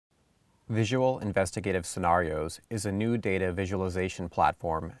Visual Investigative Scenarios is a new data visualization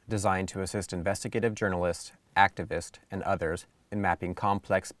platform designed to assist investigative journalists, activists, and others in mapping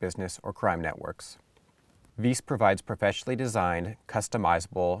complex business or crime networks. VIS provides professionally designed,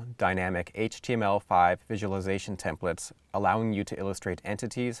 customizable, dynamic HTML5 visualization templates, allowing you to illustrate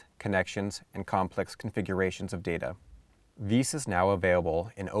entities, connections, and complex configurations of data. VIS is now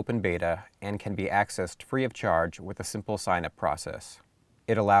available in open beta and can be accessed free of charge with a simple sign-up process.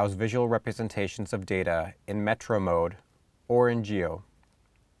 It allows visual representations of data in Metro mode or in Geo.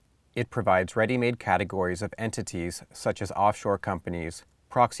 It provides ready-made categories of entities such as offshore companies,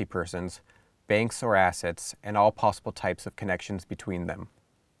 proxy persons, banks or assets, and all possible types of connections between them.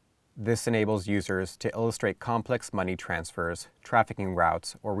 This enables users to illustrate complex money transfers, trafficking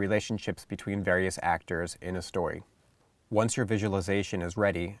routes, or relationships between various actors in a story. Once your visualization is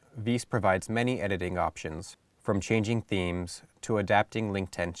ready, VIS provides many editing options, from changing themes to adapting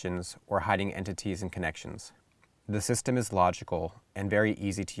link tensions or hiding entities and connections. The system is logical and very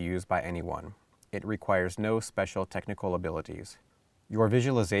easy to use by anyone. It requires no special technical abilities. Your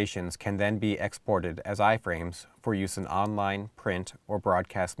visualizations can then be exported as iframes for use in online, print, or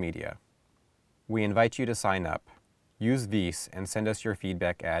broadcast media. We invite you to sign up. Use VIS and send us your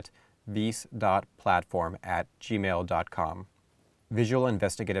feedback at vis.platform@gmail.com. Visual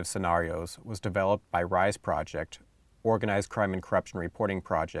Investigative Scenarios was developed by RISE Project, Organized Crime and Corruption Reporting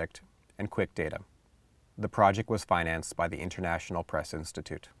Project, and Quick Data. The project was financed by the International Press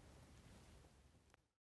Institute.